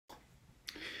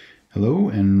Hello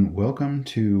and welcome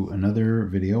to another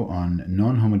video on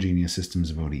non-homogeneous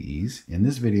systems of ODEs. In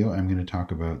this video, I'm going to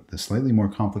talk about the slightly more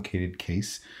complicated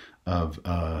case of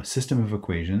a system of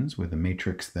equations with a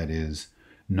matrix that is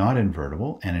not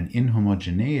invertible and an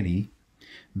inhomogeneity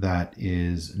that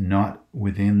is not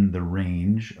within the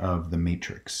range of the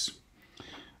matrix.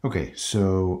 Okay,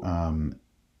 so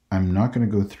I'm not going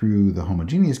to go through the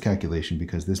homogeneous calculation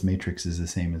because this matrix is the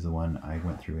same as the one I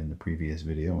went through in the previous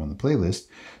video on the playlist.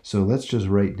 So let's just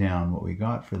write down what we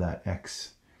got for that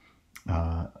x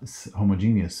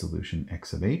homogeneous solution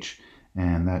x of h,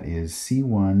 and that is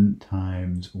c1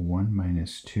 times 1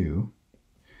 minus 2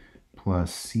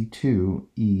 plus c2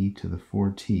 e to the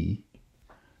 4t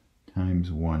times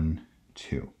 1,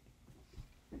 2.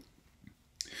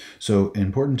 So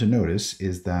important to notice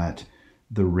is that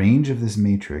the range of this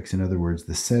matrix, in other words,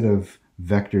 the set of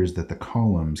vectors that the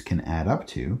columns can add up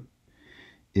to,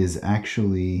 is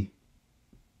actually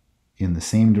in the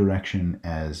same direction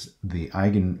as the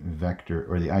eigenvector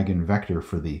or the eigenvector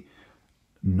for the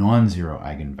non-zero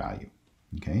eigenvalue.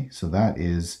 Okay, so that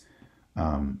is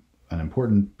an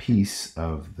important piece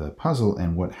of the puzzle,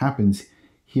 and what happens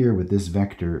here with this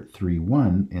vector 3,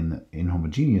 1 in the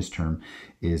inhomogeneous term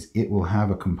is it will have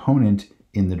a component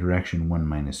in the direction 1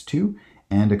 minus 2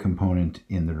 and a component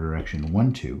in the direction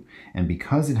 1, 2. And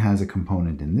because it has a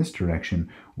component in this direction,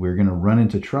 we're going to run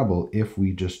into trouble if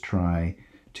we just try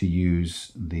to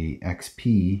use the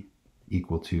xp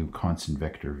equal to constant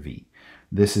vector v.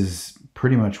 This is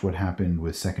pretty much what happened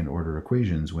with second order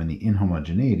equations when the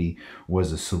inhomogeneity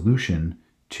was a solution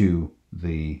to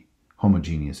the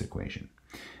homogeneous equation.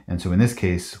 And so in this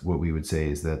case, what we would say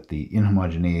is that the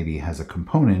inhomogeneity has a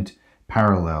component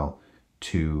parallel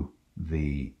to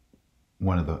the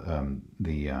one of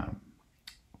the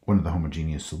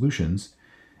homogeneous solutions,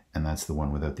 and that's the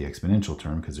one without the exponential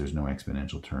term because there's no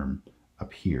exponential term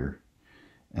up here.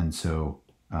 And so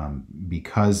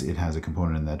because it has a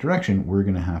component in that direction, we're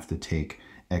going to have to take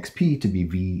xp to be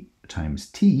v times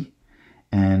t,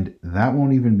 and that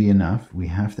won't even be enough. We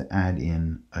have to add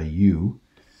in a u,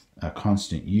 a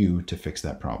constant u, to fix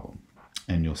that problem.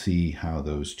 And you'll see how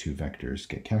those two vectors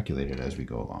get calculated as we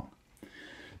go along.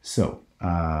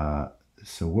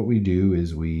 So what we do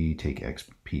is we take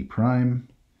xp prime,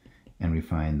 and we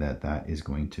find that that is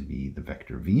going to be the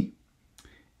vector v.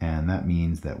 And that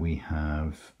means that we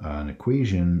have an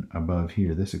equation above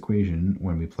here. This equation,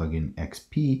 when we plug in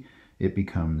xp, it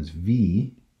becomes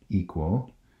v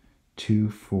equal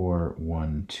 2, 4,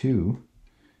 1, 2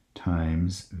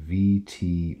 times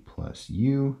vt plus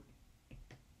u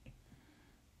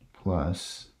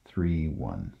plus 3,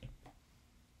 1.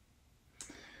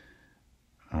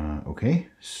 Okay,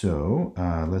 so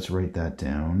let's write that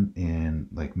down and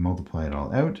multiply it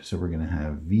all out. So we're going to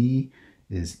have v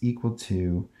is equal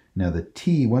to, now the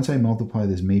t, once I multiply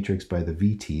this matrix by the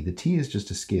vt, the t is just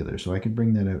a scalar, so I can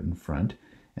bring that out in front,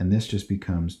 and this just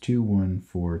becomes 2, 1,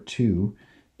 4, 2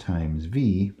 times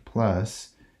v plus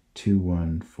 2,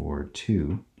 1, 4,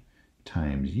 2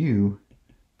 times u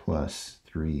plus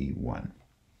 3, 1.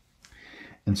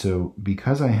 And so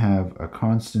because I have a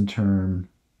constant term,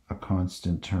 a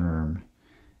constant term,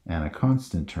 and a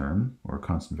constant term, or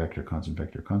constant vector, constant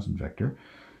vector, constant vector,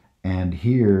 and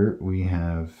here we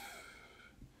have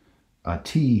a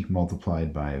t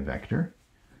multiplied by a vector,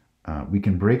 we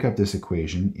can break up this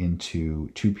equation into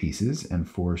two pieces and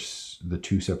force the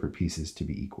two separate pieces to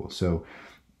be equal. So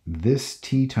this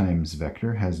t times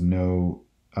vector has no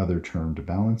other term to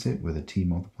balance it with a t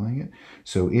multiplying it,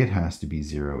 so it has to be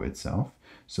 0 itself.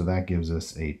 So that gives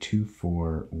us a 2,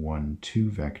 4, 1, 2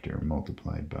 vector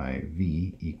multiplied by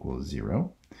v equals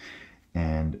 0.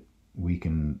 And we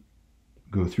can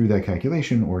go through that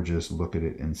calculation or just look at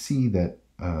it and see that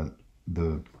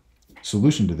the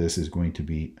solution to this is going to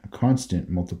be a constant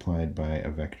multiplied by a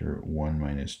vector 1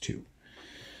 minus 2.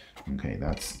 Okay,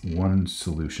 that's one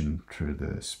solution to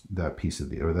that piece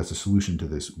of the, or that's a solution to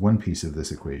this one piece of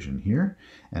this equation here.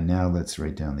 And now let's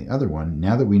write down the other one.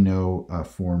 Now that we know a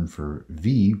form for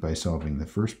v by solving the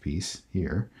first piece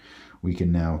here, we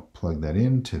can now plug that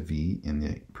into v in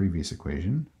the previous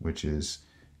equation, which is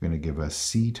going to give us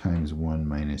c times 1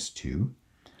 minus 2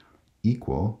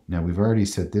 equal, now we've already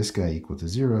set this guy equal to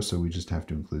 0, so we just have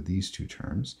to include these two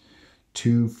terms,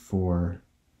 2, 4,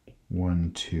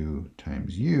 1, 2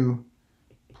 times u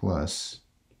plus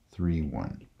 3,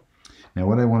 1. Now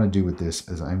what I want to do with this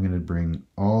is I'm going to bring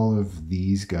all of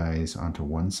these guys onto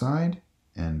one side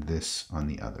and this on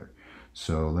the other.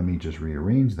 So let me just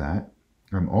rearrange that.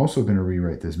 I'm also going to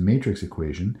rewrite this matrix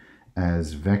equation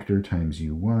as vector times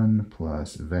u1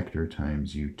 plus vector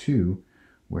times u2,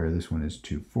 where this one is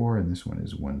 2, 4 and this one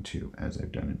is 1, 2, as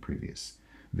I've done in previous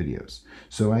videos.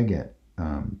 So I get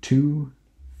 2,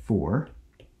 4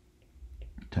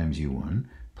 times u1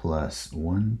 plus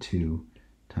 1, 2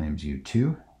 times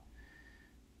u2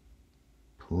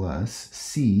 plus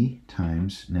c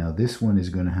times, now this one is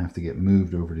going to have to get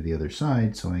moved over to the other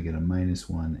side, so I get a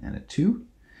 -1 and a 2.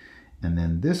 And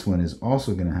then this one is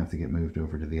also going to have to get moved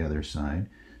over to the other side,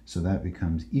 so that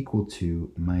becomes equal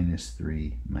to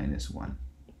 -3 minus 1.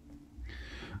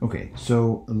 Okay,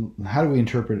 so how do we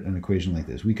interpret an equation like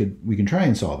this? We can try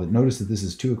and solve it. Notice that this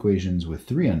is 2 equations with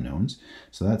 3 unknowns,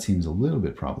 so that seems a little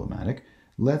bit problematic.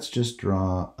 Let's just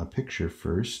draw a picture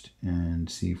first and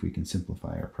see if we can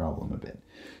simplify our problem a bit.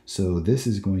 So this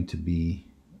is going to be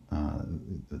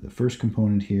the first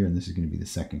component here, and this is going to be the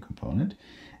second component.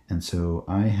 And so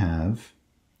I have,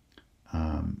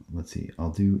 let's see,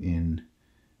 I'll do in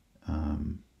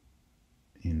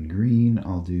green,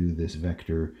 I'll do this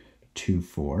vector 2,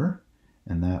 4,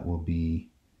 and that will be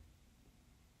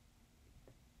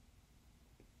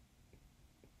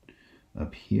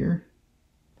up here.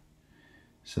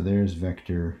 So there's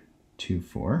vector 2,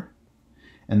 4.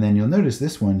 And then you'll notice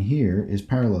this one here is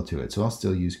parallel to it, so I'll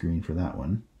still use green for that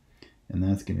one. And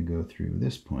that's going to go through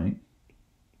this point.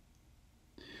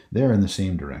 They're in the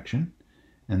same direction.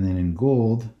 And then in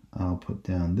gold, I'll put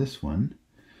down this one.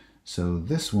 So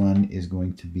this one is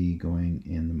going to be going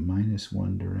in the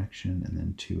 -1 direction and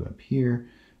then 2 up here.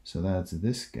 So that's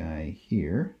this guy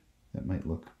here. That might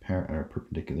look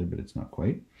perpendicular, but it's not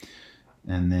quite.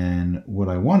 And then what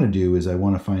I want to do is I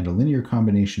want to find a linear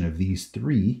combination of these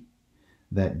 3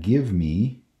 that give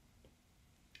me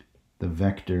the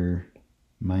vector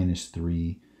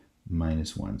 -3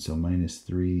 minus 1. So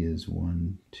 -3 is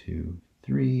 1, 2,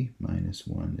 3,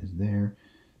 -1 is there.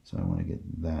 So I want to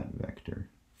get that vector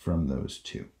from those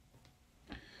 2.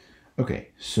 Okay,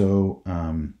 so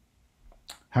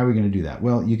how are we going to do that?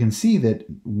 Well, you can see that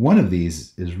one of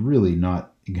these is really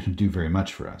not going to do very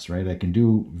much for us, right? I can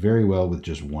do very well with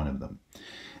just one of them.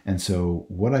 And so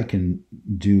what I can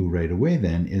do right away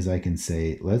then is I can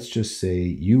say, let's just say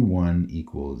u1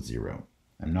 equals 0.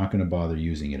 I'm not going to bother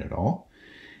using it at all.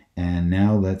 And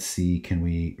now let's see, can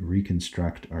we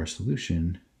reconstruct our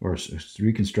solution, or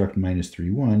reconstruct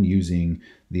 -3, 1 using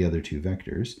the other 2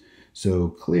 vectors. So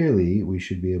clearly we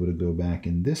should be able to go back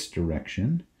in this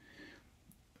direction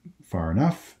far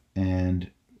enough,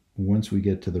 and once we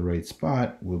get to the right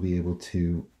spot, we'll be able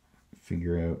to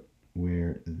figure out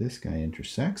where this guy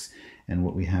intersects. And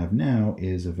what we have now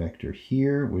is a vector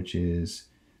here, which is,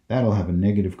 that'll have a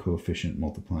negative coefficient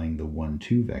multiplying the 1,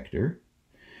 2 vector.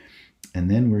 And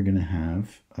then we're going to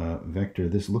have a vector,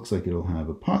 this looks like it'll have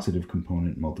a positive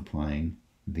component multiplying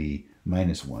the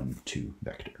 -1, 2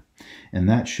 vector. And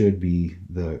that should be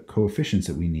the coefficients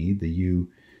that we need, the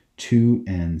u2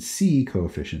 and c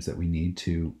coefficients that we need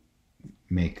to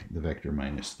make the vector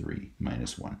 -3,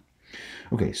 -1.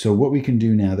 Okay, so what we can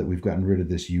do now that we've gotten rid of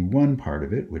this u1 part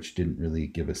of it, which didn't really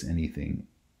give us anything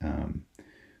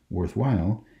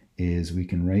worthwhile, is we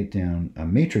can write down a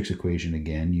matrix equation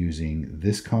again using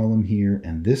this column here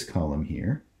and this column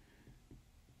here,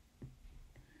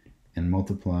 and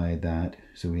multiply that.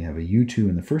 So we have a u2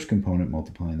 in the first component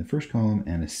multiplying the first column,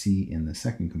 and a c in the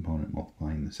second component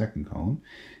multiplying the second column,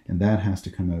 and that has to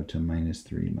come out to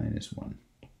 -3, -1.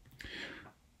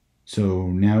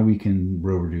 So now we can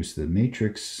row reduce the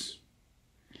matrix,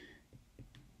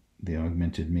 the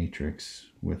augmented matrix,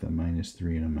 with a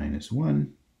 -3 and a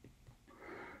 -1.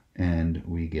 And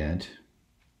we get,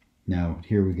 now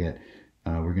here we get,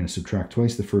 we're going to subtract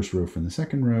twice the first row from the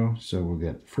second row. So we'll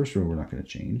get, the first row we're not going to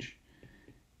change.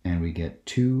 And we get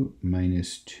 2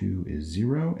 minus 2 is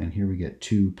 0. And here we get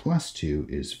 2 plus 2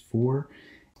 is 4.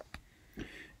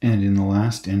 And in the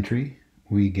last entry,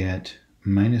 we get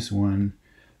 -1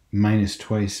 minus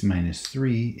twice minus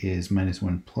 3 is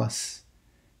 -1 plus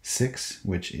 6,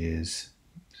 which is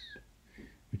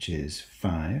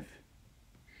 5.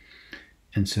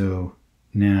 And so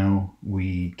now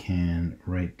we can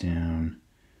write down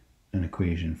an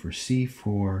equation for c.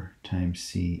 4 times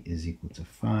c is equal to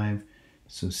 5.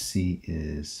 So c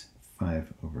is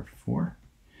 5/4.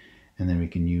 And then we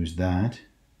can use that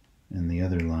and the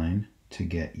other line to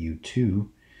get u2.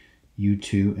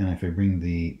 And if I bring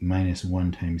the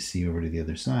 -1 times c over to the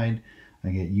other side,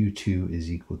 I get u2 is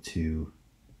equal to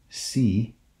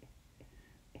c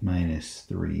minus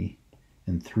 3.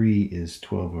 And 3 is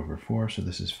 12/4, so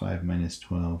this is 5 minus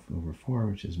 12/4,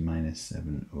 which is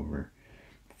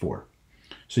 -7/4.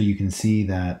 So you can see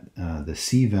that the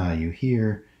c value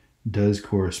here does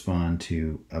correspond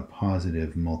to a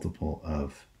positive multiple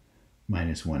of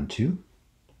 -1, 2.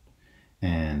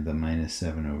 And the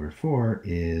 -7/4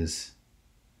 is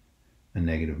a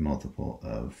negative multiple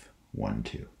of 1,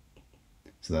 2.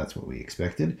 So that's what we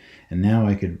expected. And now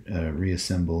I could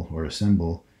reassemble or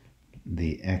assemble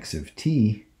the x of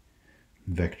t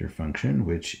vector function,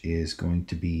 which is going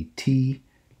to be t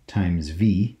times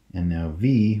v. And now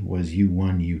v was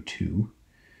u1, u2.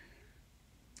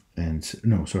 And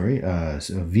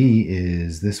so v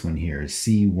is this one here, is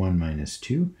c1 minus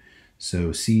 2.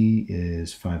 So c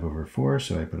is 5 over 4,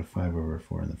 so I put a 5 over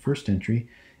 4 in the first entry,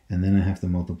 and then I have to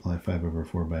multiply 5 over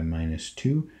 4 by minus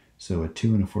 2. So a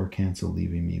 2 and a 4 cancel,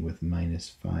 leaving me with minus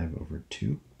 5 over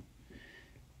 2.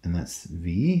 And that's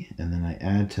v. And then I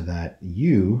add to that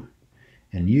u,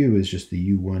 and u is just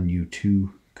the u1,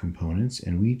 u2 components.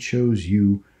 And we chose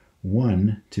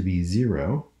u1 to be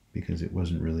 0 because it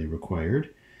wasn't really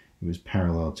required. It was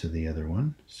parallel to the other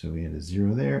one. So we had a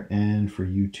 0 there. And for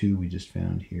u2, we just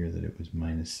found here that it was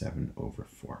minus 7 over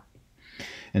 4.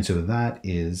 And so that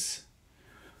is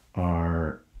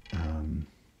our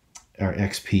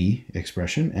XP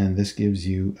expression, and this gives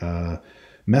you a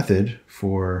method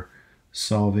for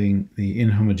solving the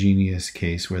inhomogeneous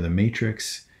case where the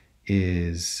matrix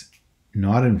is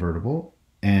not invertible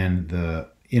and the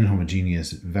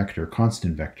inhomogeneous vector,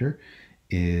 constant vector,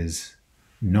 is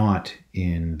not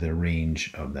in the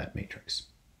range of that matrix.